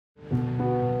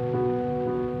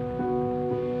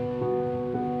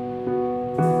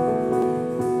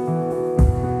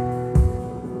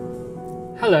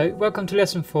Hello, welcome to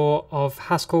lesson 4 of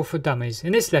Haskell for Dummies.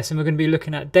 In this lesson we're going to be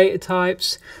looking at data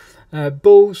types,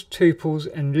 bools, tuples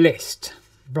and list.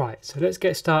 Right, so let's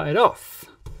get started off.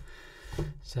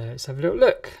 So let's have a little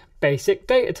look. Basic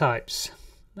data types.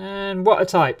 And what are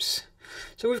types?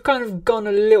 So we've kind of gone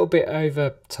a little bit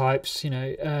over types. Here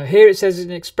it says an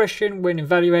expression when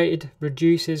evaluated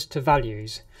reduces to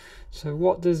values. So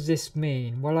what does this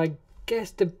mean? Well, I guess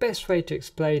the best way to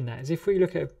explain that is if we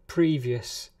look at a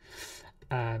previous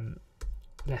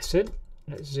lesson.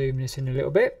 Let's zoom this in a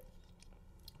little bit.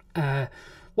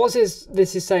 What this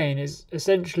is saying is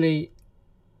essentially,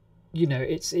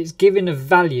 it's giving a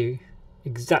value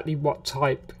exactly what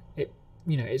type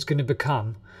it's going to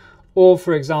become. Or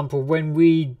for example, when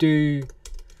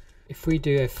if we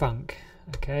do a func,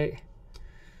 okay,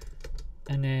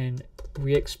 and then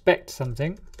we expect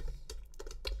something,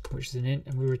 which is an int,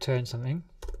 and we return something,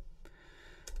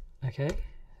 okay,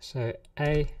 so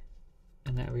a,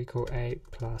 and that we call a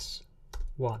plus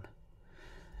 1.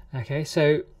 Okay,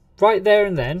 so right there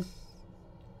and then,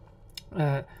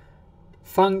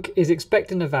 func is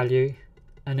expecting a value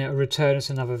and it will return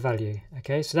us another value.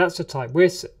 Okay, so that's a type.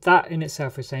 That in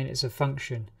itself is saying it's a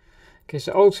function. Okay,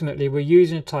 so ultimately we're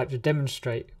using a type to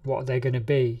demonstrate what they're going to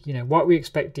be, what we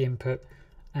expect the input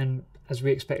and as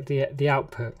we expect the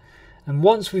output. And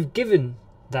once we've given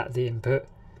that the input,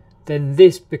 then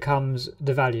this becomes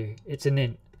the value. It's an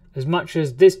int. As much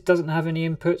as this doesn't have any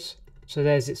inputs, so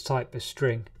there's its type, a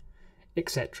string,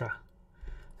 etc.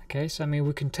 Okay, so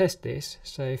we can test this.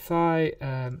 So if I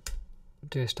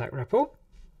do a stack REPL,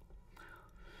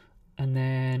 and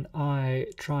then I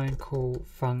try and call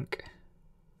func,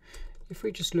 if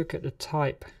we just look at the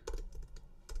type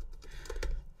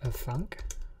of func,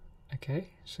 okay,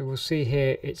 so we'll see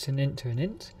here it's an int to an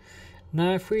int.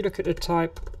 Now if we look at the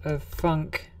type of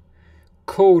func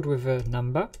called with a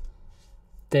number,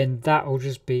 then that will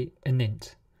just be an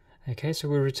int. Okay, so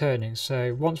we're returning.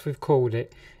 So once we've called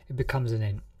it, it becomes an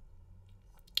int.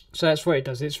 So that's what it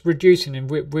does. It's reducing and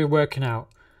we're working out.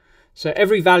 So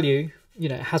every value,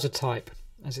 has a type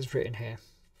as it's written here.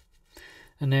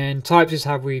 And then types is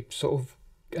how we sort of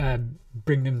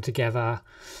bring them together.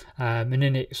 And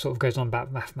then it sort of goes on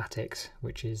about mathematics,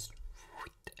 which is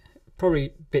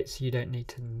probably bits you don't need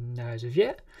to know as of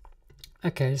yet.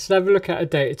 Okay, so have a look at a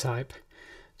data type.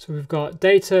 So we've got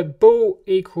data bool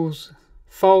equals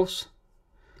false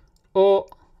or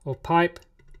pipe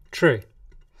true.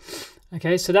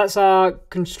 Okay, so that's our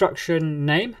construction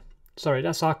name. Sorry,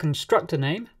 that's our constructor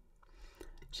name.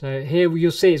 So here you'll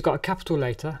see it's got a capital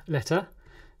letter.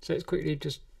 So let's quickly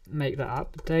just make that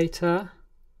up. Data.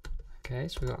 Okay,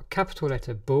 so we've got a capital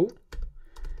letter bool.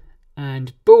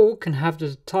 And bool can have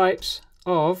the types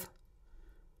of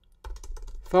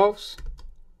false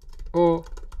or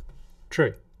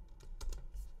true.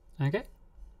 Okay,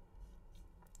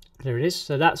 there it is.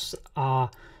 So that's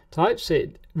our types.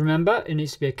 Remember, it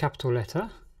needs to be a capital letter,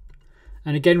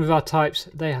 and again with our types,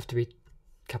 they have to be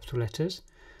capital letters.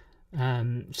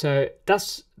 So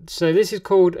this is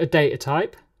called a data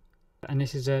type, and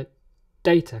this is a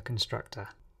data constructor.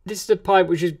 This is a pipe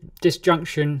which is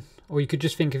disjunction, or you could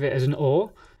just think of it as an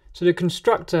or. So the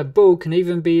constructor bool can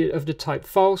even be of the type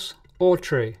false or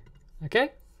true.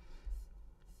 Okay.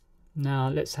 Now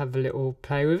let's have a little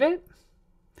play with it.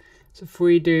 So if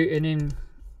we do an in,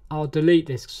 I'll delete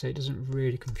this so it doesn't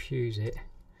really confuse it.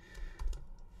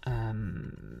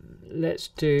 Let's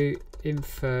do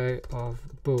info of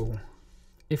bool.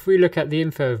 If we look at the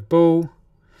info of bool,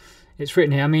 it's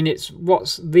written here. What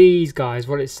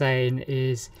it's saying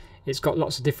is it's got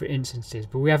lots of different instances,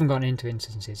 but we haven't gone into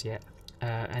instances yet,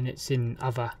 and it's in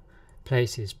other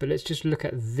places. But let's just look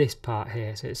at this part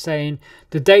here. So it's saying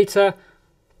the data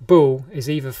bool is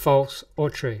either false or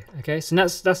true. Okay, so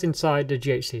that's inside the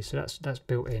GHC, so that's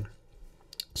built in.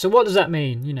 So what does that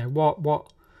mean?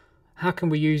 How can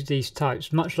we use these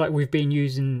types? Much like we've been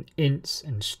using ints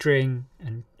and string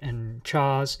and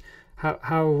chars, how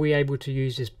are we able to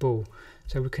use this bool?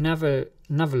 So we can have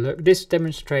another look. This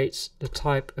demonstrates the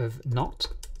type of not.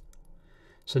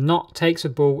 So not takes a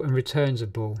bool and returns a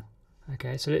bool.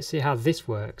 Okay, so let's see how this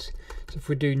works. So if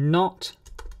we do not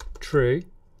true,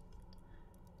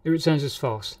 it returns as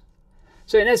false.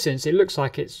 So in essence, it looks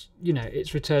like it's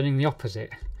returning the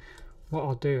opposite. What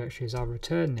I'll do actually is I'll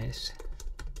return this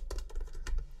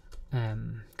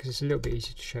because it's a little bit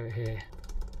easier to show it here.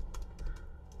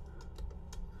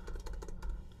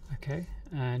 Okay,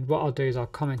 and what I'll do is I'll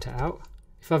comment it out.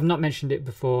 If I've not mentioned it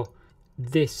before,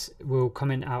 this will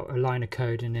comment out a line of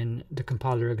code and then the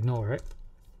compiler will ignore it.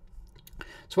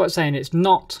 So what's saying, it's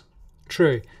not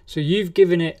true. So you've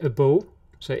given it a bool,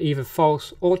 so either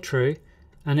false or true,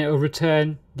 and it will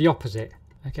return the opposite.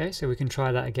 Okay, so we can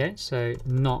try that again. So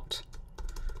not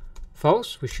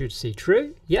false, we should see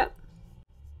true. Yep.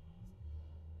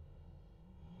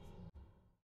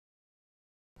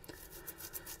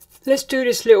 Let's do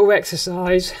this little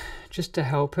exercise just to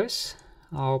help us.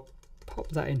 I'll pop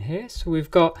that in here. So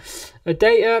we've got a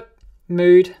data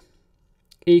mood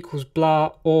equals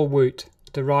blah or woot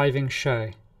deriving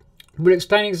show. We'll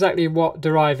explain exactly what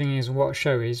deriving is and what a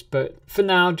show is, but for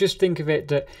now just think of it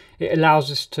that it allows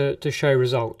us to show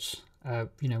results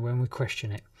you know, when we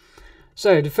question it.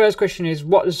 So the first question is,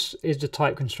 what is the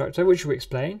type constructor, which we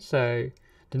explain. So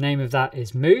the name of that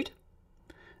is mood,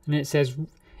 and it says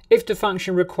if the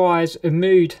function requires a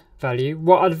mood value,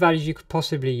 what are the values you could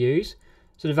possibly use?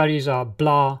 So the values are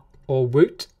blah or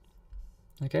woot.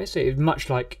 Okay, so it's much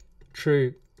like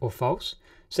true or false.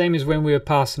 Same as when we were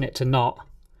passing it to not.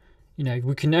 You know,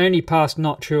 we can only pass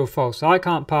not true or false. So I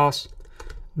can't pass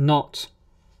not,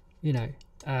 you know,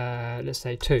 let's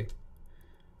say 2.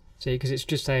 See, because it's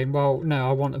just saying, well, no,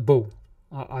 I want a bool.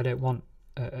 I don't want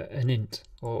an int,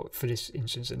 or for this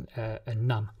instance, a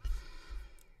num.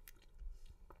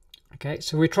 Okay,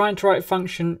 so we're trying to write a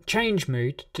function change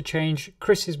mood to change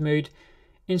Chris's mood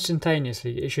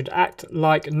instantaneously. It should act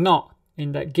like not,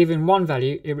 in that given one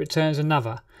value, it returns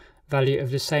another value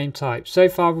of the same type. So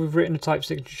far, we've written a type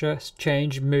signature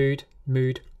change mood,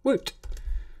 woot.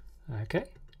 Okay,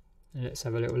 let's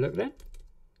have a little look then.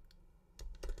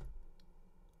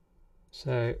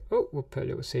 So, oh, we'll put a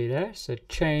little C there. So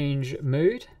change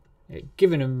mood,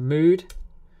 given a mood,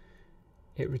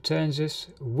 it returns us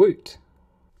woot.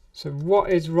 So what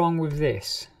is wrong with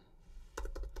this?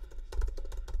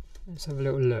 Let's have a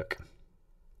little look.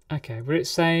 Okay, well, it's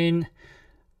saying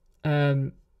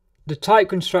the type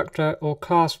constructor or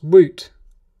class woot,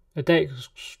 a data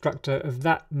constructor of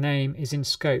that name, is in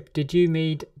scope. Did you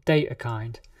mean data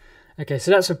kind? Okay,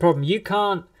 so that's a problem. You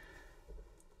can't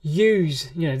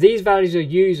use, you know, these values are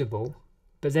usable,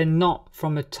 but they're not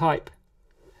from a type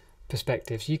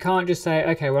perspective. So you can't just say,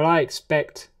 okay, well, I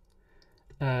expect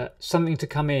something to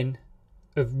come in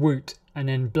of woot and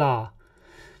then blah.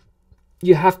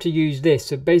 You have to use this.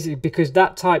 So basically, because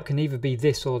that type can either be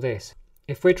this or this.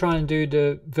 If we're trying to do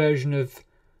the version of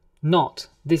not,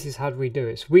 this is how we do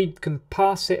it. So we can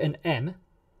pass it an M,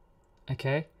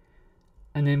 okay,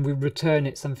 and then we return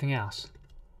it something else.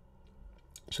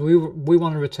 So we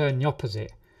want to return the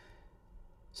opposite.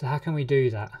 So how can we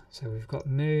do that? So we've got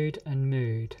mood and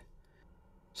mood.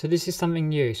 So this is something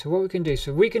new. So what we can do,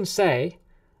 so we can say,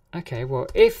 okay, well,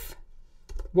 if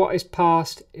what is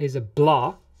passed is a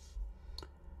blah,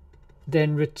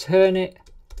 then return it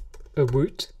a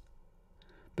woot.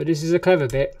 But this is a clever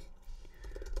bit.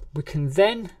 We can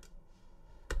then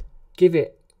give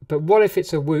it, but what if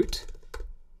it's a woot?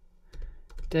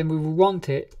 Then we will want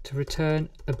it to return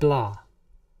a blah.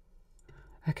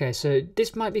 Okay, so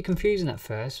this might be confusing at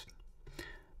first,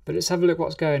 but let's have a look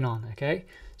what's going on. Okay,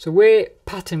 so we're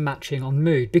pattern matching on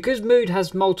mood. Because mood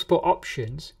has multiple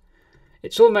options,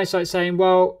 it's almost like saying,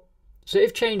 well, so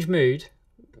if change mood,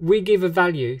 we give a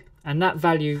value and that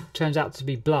value turns out to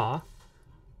be blah,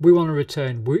 we want to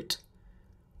return woot.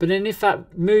 But then if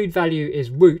that mood value is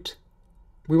woot,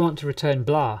 we want to return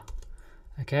blah.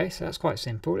 Okay, so that's quite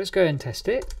simple. Let's go and test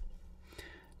it.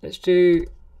 Let's do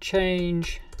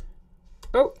change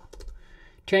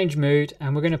mood,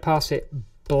 and we're going to pass it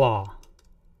blah.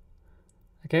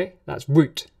 Okay, that's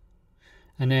woot.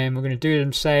 And then we're going to do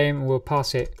the same, and we'll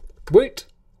pass it woot.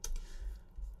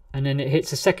 And then it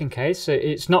hits the second case, so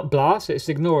it's not blah, so it's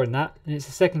ignoring that. And it's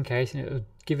the second case, and it'll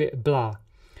give it a blah.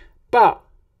 But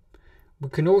we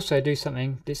can also do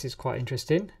something, this is quite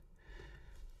interesting.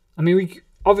 I mean,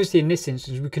 obviously in this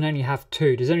instance, we can only have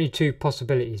 2. There's only 2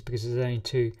 possibilities because there's only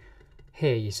 2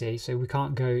 here, you see, so we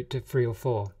can't go to 3 or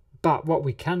 4. But what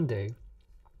we can do,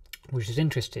 which is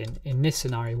interesting, in this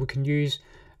scenario, we can use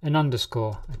an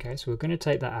underscore. Okay, so we're going to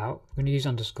take that out. We're going to use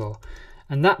underscore.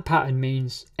 And that pattern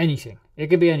means anything. It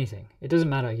could be anything. It doesn't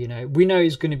matter, you know. We know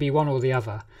it's going to be one or the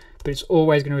other, but it's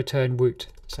always going to return woot.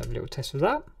 Let's have a little test of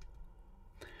that.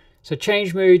 So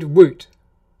change mood, woot.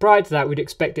 Prior to that, we'd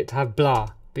expect it to have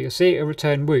blah, but you'll see it'll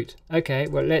return woot. Okay,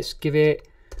 well, let's give it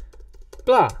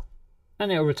blah,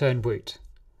 and it'll return woot.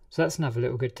 So that's another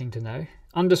little good thing to know.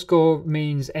 Underscore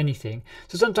means anything.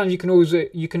 So sometimes you can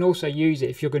also use it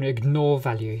if you're going to ignore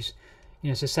values. You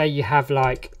know, so say you have,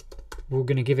 like, we're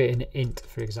going to give it an int,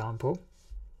 for example.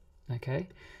 Okay,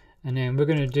 and then we're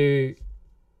going to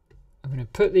I'm going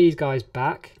to put these guys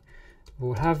back.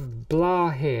 We'll have blah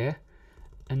here,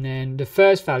 and then the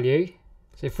first value.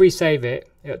 So if we save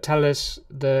it, it'll tell us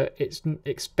that it's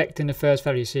expecting the first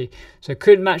value. See, so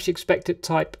couldn't match the expected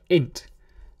type int.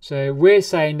 So we're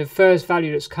saying the first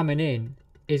value that's coming in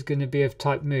is going to be of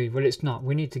type mood. Well, it's not.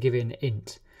 We need to give it an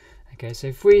int. Okay, so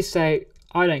if we say,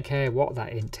 I don't care what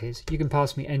that int is, you can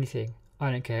pass me anything.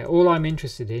 I don't care. All I'm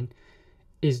interested in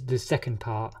is the second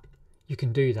part. You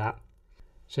can do that.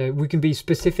 So we can be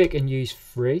specific and use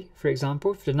 3, for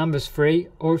example, if the number's 3,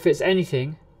 or if it's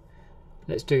anything.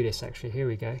 Let's do this actually. Here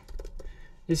we go.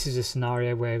 This is a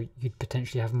scenario where you'd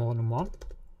potentially have more than one.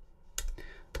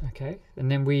 Okay,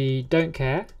 and then we don't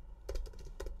care.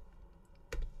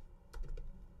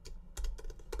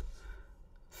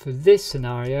 For this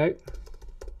scenario,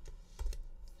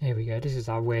 here we go. This is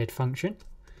our weird function.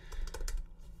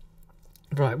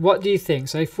 Right, what do you think?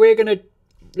 So if we're going to,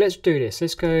 let's do this.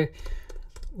 Let's go,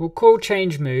 we'll call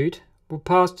change mood. We'll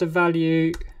pass the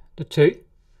value, the 2,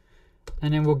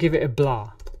 and then we'll give it a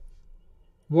blah.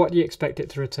 What do you expect it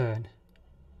to return?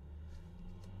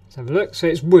 Let's have a look. So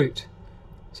it's woot.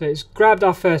 So it's grabbed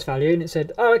our first value and it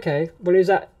said, oh, okay, well, is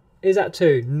that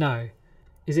 2? No.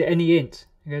 Is it any int?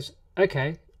 It goes,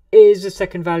 okay. Is the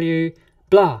second value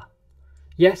blah?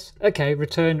 Yes. Okay,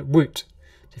 return woot.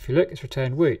 So if you look, it's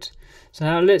returned woot. So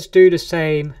now let's do the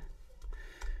same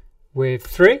with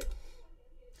 3.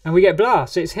 And we get blah.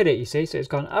 So it's hit it, you see. So it's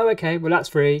gone, oh, okay, well, that's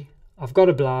 3. I've got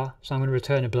a blah, so I'm going to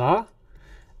return a blah.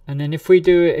 And then if we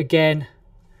do it again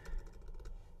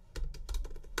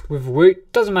with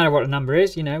woot, doesn't matter what the number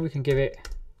is, you know, we can give it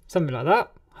something like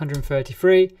that,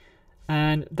 133,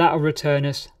 and that'll return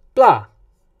us blah.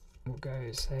 We'll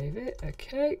go save it,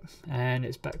 okay, and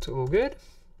it's back to all good.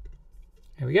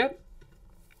 Here we go.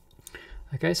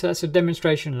 Okay, so that's a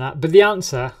demonstration of that. But the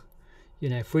answer, you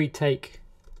know, if we take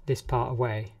this part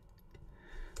away,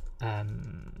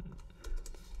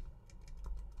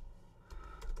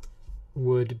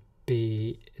 would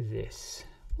be this.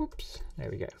 Whoops, there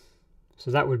we go. So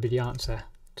that would be the answer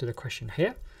to the question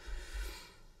here.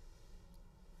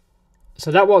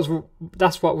 So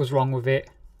that's what was wrong with it,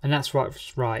 and that's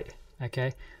what's right.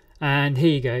 Okay, and here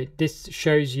you go. This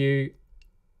shows you,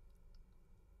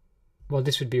 well,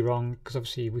 this would be wrong because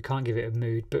obviously we can't give it a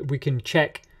mood, but we can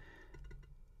check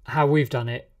how we've done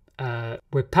it.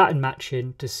 We're pattern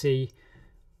matching to see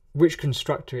which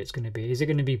constructor it's going to be. Is it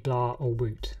going to be blah or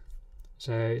woot?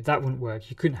 So that wouldn't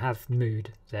work. You couldn't have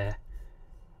mood there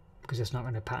because it's not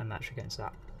going to pattern match against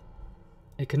that.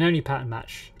 It can only pattern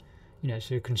match, you know,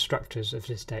 so constructors of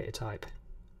this data type,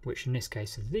 which in this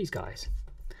case are these guys.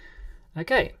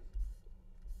 Okay.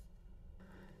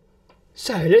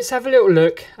 So let's have a little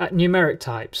look at numeric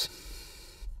types.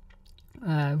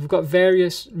 We've got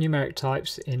various numeric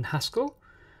types in Haskell.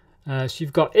 So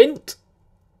you've got int,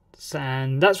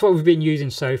 and that's what we've been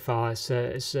using so far. It's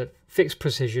a fixed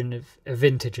precision of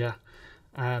integer.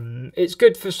 It's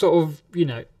good for sort of, you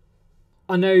know,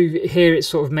 I know here it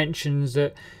sort of mentions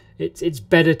that it's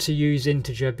better to use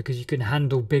integer because you can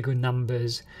handle bigger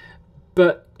numbers,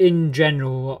 but in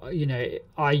general, you know,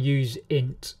 I use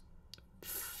int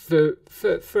for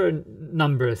a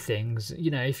number of things. You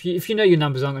know, if you know your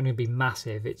numbers aren't going to be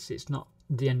massive, it's not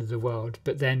the end of the world,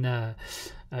 but then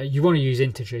you want to use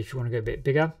integer if you want to go a bit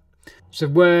bigger. So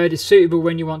word is suitable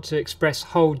when you want to express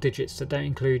whole digits that don't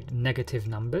include negative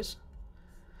numbers.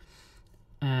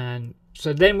 And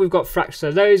so then we've got fractions.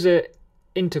 So those are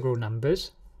integral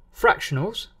numbers.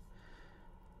 Fractionals,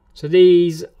 so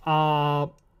these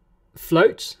are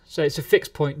floats, so it's a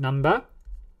fixed point number.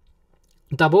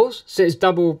 Doubles, so it's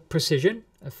double precision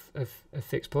of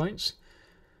fixed points.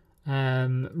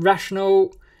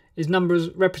 Rational is numbers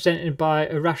represented by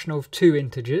a rational of 2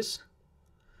 integers.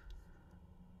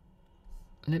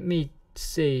 Let me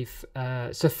see if,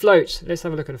 so floats, let's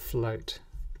have a look at a float.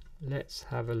 Let's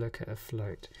have a look at a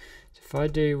float. So if I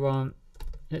do one,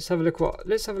 let's have a look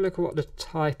at what the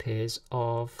type is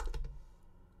of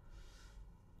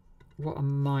what I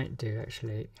might do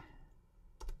actually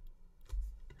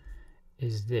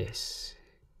is this,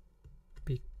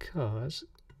 because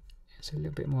it's a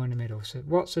little bit more in the middle. So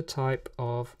what's the type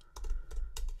of,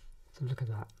 so look at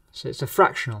that. So it's a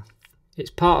fractional.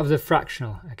 It's part of the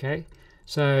fractional, okay?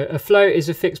 So a float is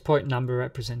a fixed point number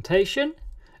representation.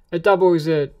 A double is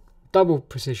a double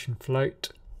precision float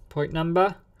point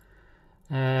number.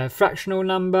 Fractional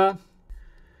number,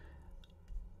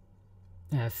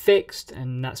 fixed,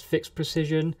 and that's fixed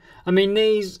precision. I mean,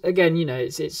 these again, you know,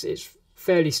 it's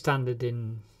fairly standard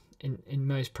in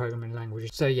most programming languages.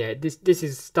 So yeah, this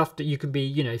is stuff that you can be,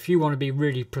 you know, if you want to be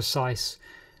really precise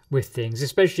with things,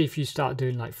 especially if you start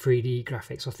doing like 3D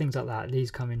graphics or things like that,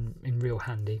 these come in real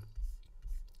handy.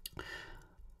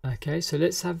 Okay, so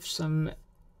let's have some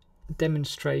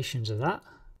demonstrations of that.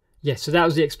 Yes, so that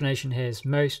was the explanation here. Is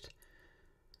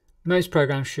most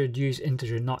programs should use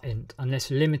integer, not int, unless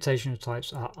a limitation of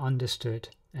types are understood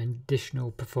and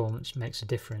additional performance makes a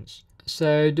difference.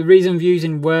 So the reason of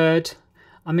using Word,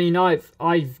 I mean,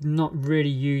 I've not really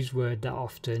used Word that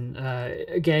often.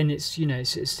 Again, it's, you know,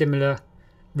 it's similar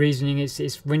reasoning.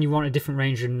 It's when you want a different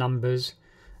range of numbers.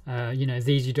 You know,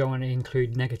 these you don't want to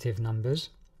include negative numbers.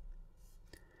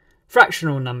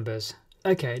 Fractional numbers.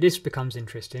 Okay, this becomes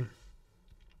interesting.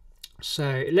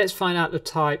 So let's find out the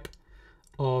type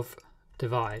of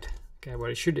divide. Okay,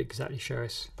 well, it should exactly show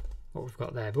us what we've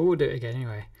got there, but we'll do it again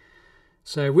anyway.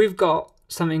 So we've got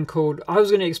something called, I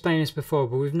was going to explain this before,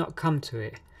 but we've not come to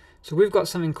it. So we've got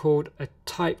something called a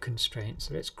type constraint.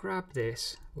 So let's grab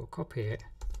this, we'll copy it,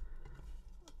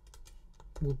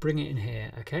 we'll bring it in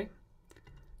here, okay?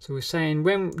 So we're saying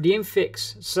when the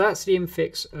infix, so that's the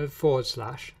infix of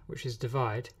 /, which is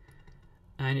divide,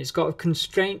 and it's got a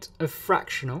constraint of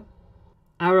fractional,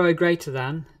 arrow greater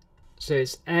than, so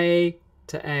it's A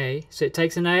to A, so it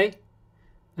takes an A,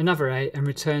 another A, and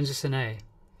returns us an A.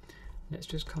 Let's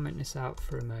just comment this out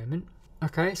for a moment.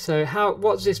 Okay, so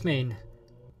what does this mean?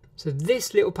 So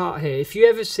this little part here, if you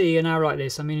ever see an arrow like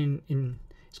this, I mean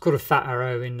it's called a fat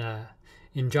arrow in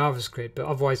JavaScript, but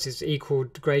otherwise it's equal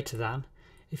to greater than.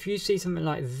 If you see something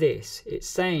like this, it's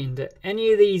saying that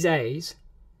any of these A's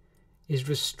is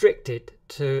restricted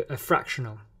to a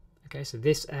fractional. Okay, so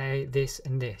this A, this,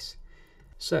 and this.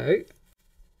 So,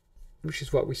 which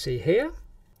is what we see here.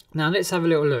 Now let's have a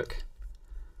little look.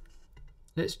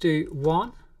 Let's do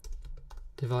 1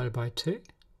 divided by 2.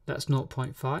 That's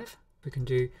 0.5. We can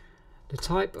do the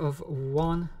type of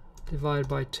 1 divided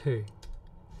by 2.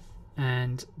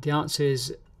 And the answer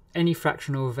is any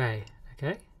fractional of A.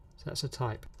 Okay, so that's a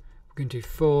type. We can do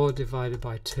 4 divided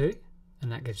by 2,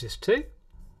 and that gives us 2.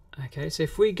 Okay, so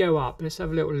if we go up, let's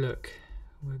have a little look.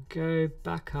 We'll go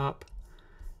back up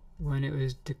when it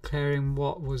was declaring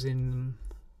what was in them.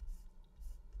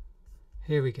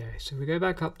 Here we go. So we go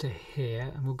back up to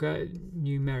here and we'll go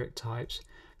numeric types.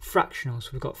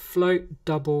 Fractionals. We've got float,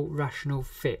 double, rational,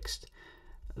 fixed.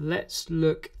 Let's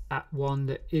look at one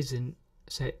that isn't,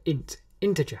 so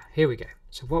integer. Here we go.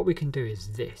 So what we can do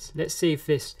is this. Let's see if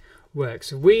this works.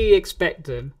 So we expect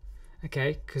them,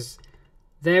 okay, because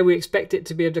there we expect it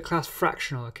to be of the class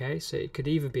fractional, okay, so it could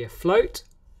either be a float,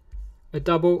 a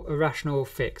double, a rational, or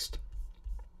fixed.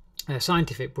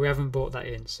 Scientific, but we haven't brought that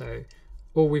in, so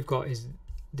all we've got is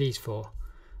these four.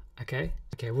 Okay,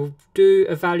 we'll do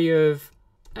a value of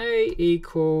A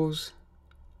equals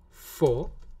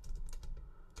 4,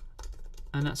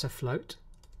 and that's a float.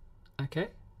 Okay,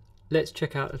 let's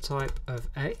check out the type of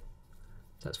A.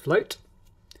 That's float.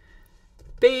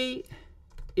 B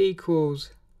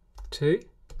equals 2,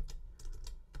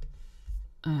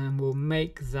 and we'll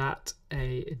make that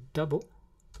a double.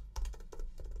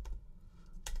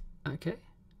 Okay,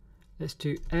 let's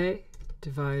do A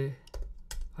divided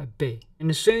by B. And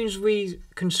as soon as we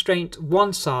constraint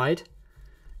one side,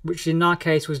 which in our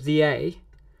case was the A,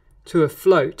 to a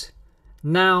float,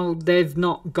 now they've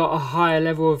not got a higher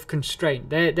level of constraint.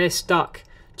 They're stuck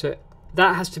to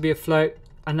that has to be a float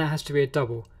and that has to be a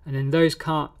double, and then those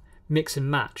can't mix and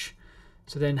match.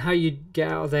 So then how you'd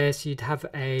get out of there, so you'd have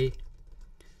a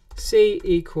C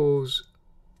equals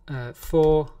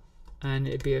 4, and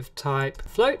it'd be of type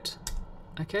float.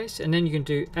 Okay, so, and then you can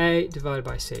do A divided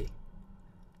by C.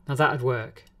 Now that'd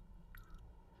work.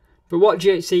 But what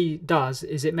GHC does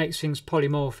is it makes things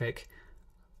polymorphic.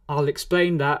 I'll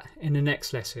explain that in the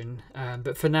next lesson,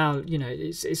 but for now, you know,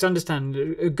 it's understand.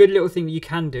 A good little thing that you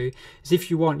can do is,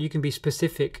 if you want, you can be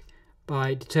specific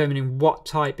by determining what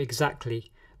type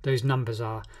exactly those numbers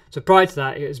are. So prior to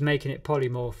that, it was making it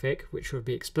polymorphic, which would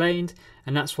be explained,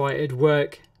 and that's why it'd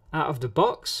work out of the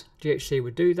box. GHC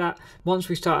would do that. Once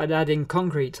we started adding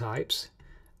concrete types,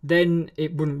 then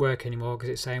it wouldn't work anymore, because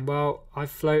it's saying, well, I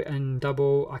float and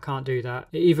double, I can't do that.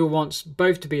 It either wants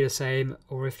both to be the same,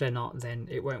 or if they're not, then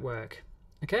it won't work.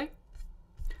 Okay?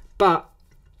 But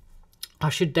I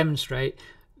should demonstrate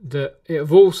that it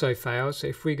have also failed. So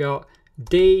if we got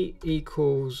D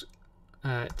equals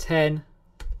 10,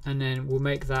 and then we'll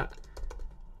make that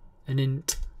an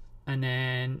int, and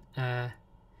then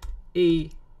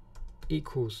E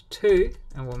equals 2,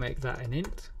 and we'll make that an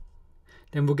int,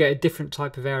 then we'll get a different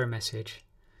type of error message.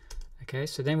 Okay,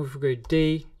 so then if we go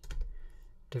D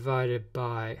divided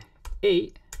by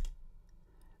E,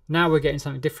 now we're getting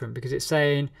something different, because it's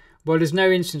saying, well, there's no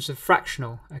instance of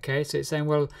fractional. Okay, so it's saying,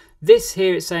 well, this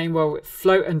here it's saying, well,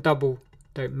 float and double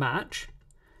don't match,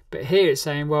 but here it's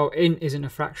saying, well, int isn't a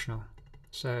fractional,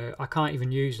 so I can't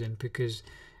even use them, because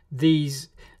these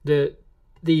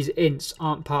ints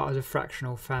aren't part of the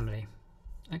fractional family.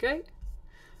 Okay,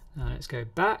 now let's go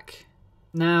back.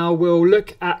 Now we'll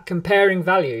look at comparing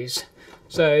values.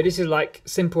 So this is like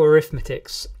simple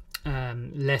arithmetics,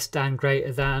 less than,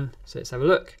 greater than. So let's have a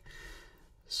look.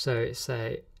 So it's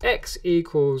say x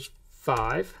equals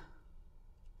 5.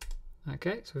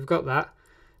 Okay, so we've got that.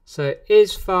 So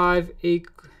is 5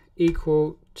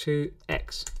 equal to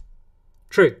x?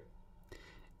 True.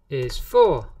 Is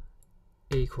 4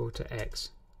 equal to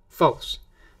x? False.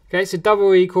 Okay, so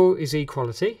double equal is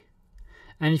equality.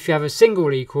 And if you have a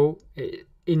single equal,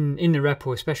 in the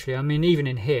REPL especially, I mean even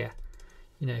in here,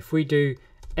 you know, if we do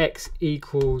x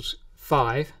equals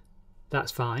 5,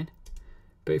 that's fine.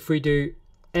 But if we do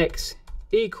x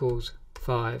equals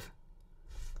 5,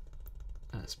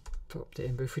 that's popped it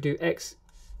in. But if we do x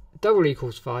double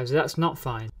equals 5, so that's not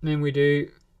fine. And then we do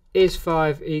is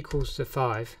 5 equals to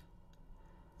 5.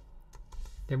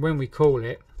 Then when we call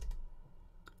it,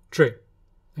 true.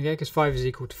 Okay, because 5 is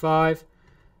equal to 5.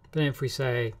 But then if we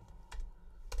say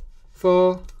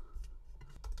 4,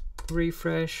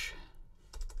 refresh,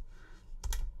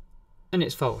 and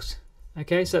it's false.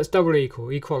 Okay, so that's double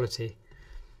equal, equality.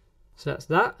 So that's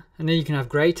that. And then you can have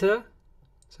greater.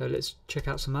 So let's check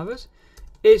out some others.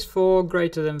 Is 4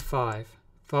 greater than 5?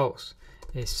 False.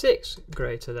 Is 6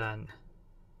 greater than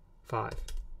 5?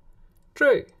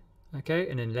 True. Okay,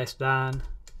 and then less than.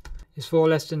 Is 4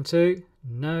 less than 2?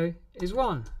 No. Is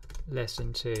 1 less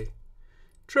than 2?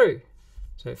 True.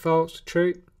 So false,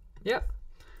 true. Yep.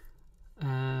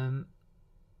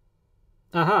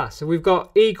 Aha, so we've got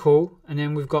equal and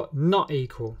then we've got not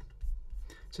equal.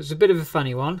 So it's a bit of a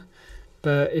funny one,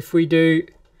 but if we do,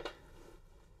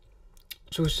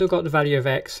 so we've still got the value of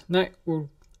x. No, we'll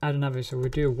add another, so we'll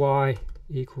do y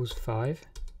equals 5.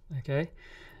 Okay,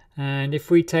 and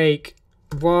if we take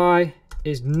y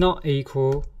is not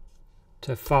equal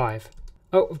to 5.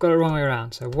 Oh, I've got it wrong way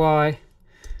around. So y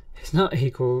is not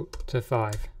equal to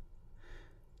 5.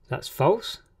 That's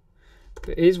false.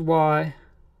 But is y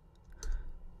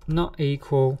not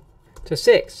equal to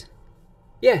 6?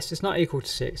 Yes, it's not equal to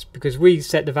 6 because we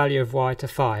set the value of y to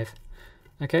 5.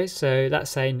 Okay, so that's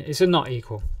saying it's a not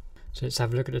equal. So let's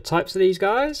have a look at the types of these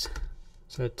guys.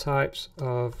 So types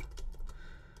of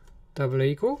double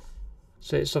equal.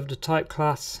 So it's of the type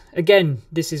class. Again,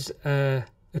 this is a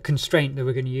constraint that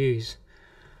we're going to use.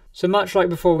 So much like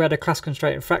before we had a class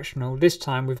constraint of fractional, this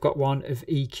time we've got one of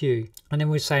EQ. And then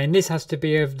we're saying this has to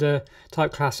be of the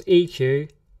type class EQ,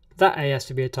 that A has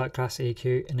to be a type class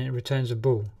EQ, and then it returns a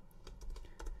bool.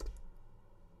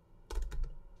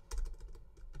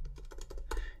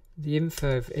 The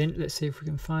info of int, let's see if we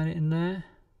can find it in there.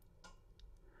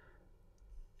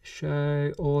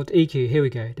 Show odd EQ, here we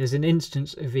go. There's an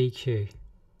instance of EQ,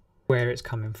 where it's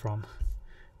coming from.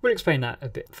 We'll explain that a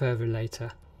bit further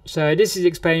later. So this is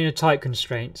explaining the type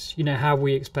constraints. You know how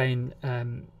we explain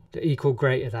the equal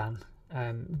greater than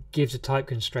gives the type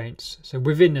constraints. So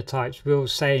within the types, we're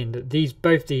saying that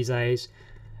both these A's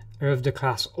are of the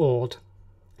class odd,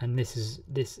 and this is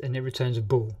this, and it returns a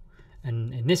bool.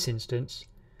 And in this instance,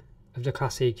 of the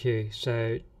class EQ.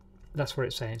 So that's what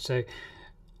it's saying. So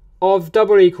of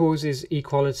double equals is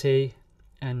equality,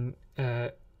 and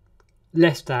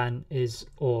less than is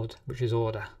odd, which is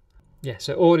order. Yeah,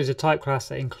 so odd is a type class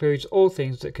that includes all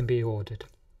things that can be ordered.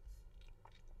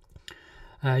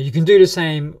 You can do the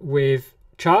same with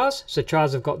chars. So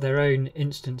chars have got their own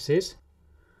instances.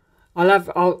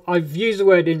 I've used the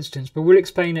word instance, but we'll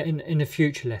explain it in a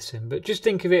future lesson. But just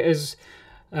think of it as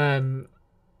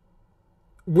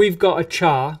we've got a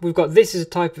char. This is a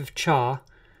type of char,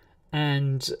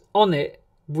 and on it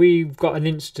we've got an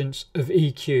instance of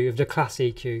EQ, of the class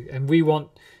EQ, and we want,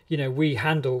 you know, we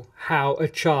handle how a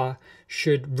char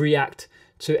should react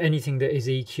to anything that is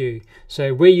EQ.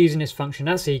 So we're using this function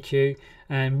that's EQ,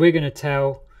 and we're going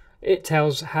to it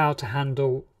tells how to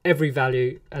handle every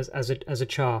value as a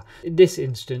char. In this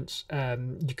instance,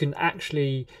 you can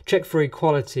actually check for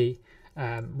equality,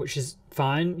 which is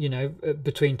fine, you know,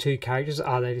 between two characters.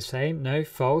 Are they the same? No,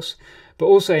 false. But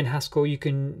also in Haskell, you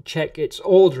can check its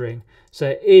ordering.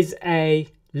 So is A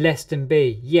less than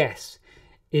B? Yes.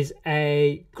 Is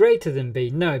A greater than B?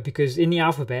 No, because in the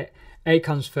alphabet, A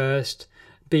comes first,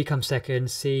 B comes second,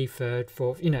 C third,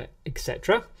 fourth, you know,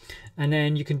 etc. And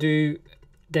then you can do,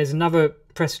 there's another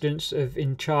precedence of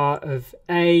in char of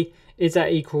A, is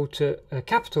that equal to a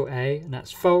capital A? And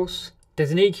that's false.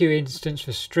 There's an EQ instance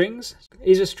for strings.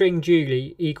 Is a string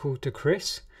Julie equal to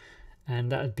Chris?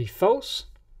 And that would be false.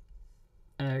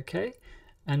 Okay.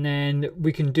 And then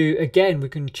we can do, again, we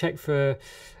can check for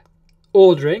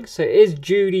ordering. So is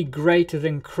Julie greater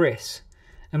than Chris?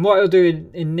 And what it'll do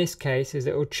in this case is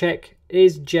it will check,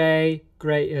 is J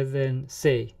greater than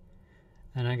C?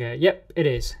 And I go, yep, it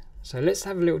is. So let's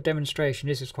have a little demonstration.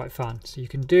 This is quite fun. So you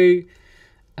can do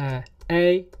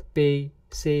A, B,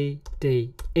 C,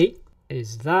 D, E.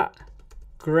 Is that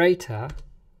greater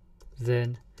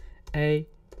than A,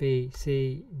 B,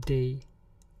 C, D,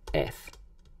 F?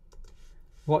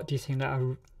 What do you think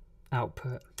that'll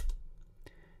output?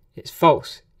 It's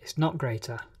false. It's not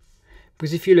greater.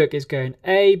 Because if you look, it's going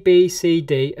A, B, C,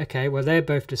 D. Okay, well, they're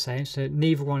both the same, so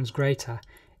neither one's greater.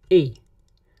 E.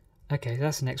 Okay,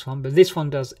 that's the next one. But this one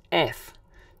does F.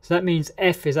 So that means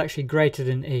F is actually greater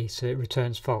than E, so it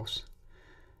returns false.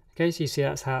 Okay, so you see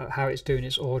that's how it's doing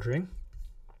its ordering.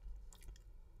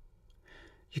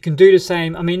 You can do the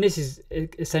same. I mean, this is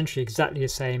essentially exactly the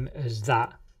same as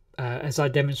that, as I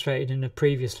demonstrated in the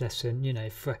previous lesson. You know,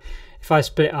 if I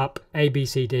split up A, B,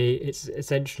 C, D, it's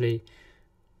essentially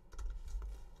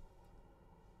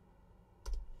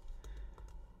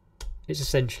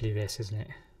this, isn't it?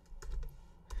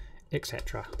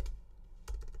 Etc.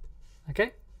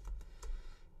 Okay.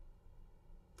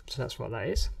 So that's what that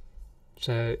is.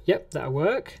 So yep, that'll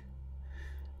work.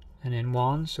 And then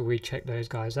 1, so we check those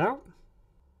guys out.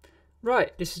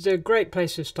 Right, this is a great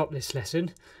place to stop this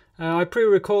lesson. I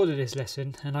pre-recorded this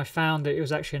lesson and I found that it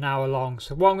was actually an hour long.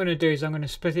 So what I'm going to do is I'm going to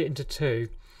split it into 2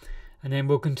 and then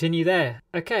we'll continue there.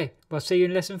 Okay, well, see you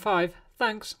in lesson 5.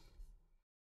 Thanks.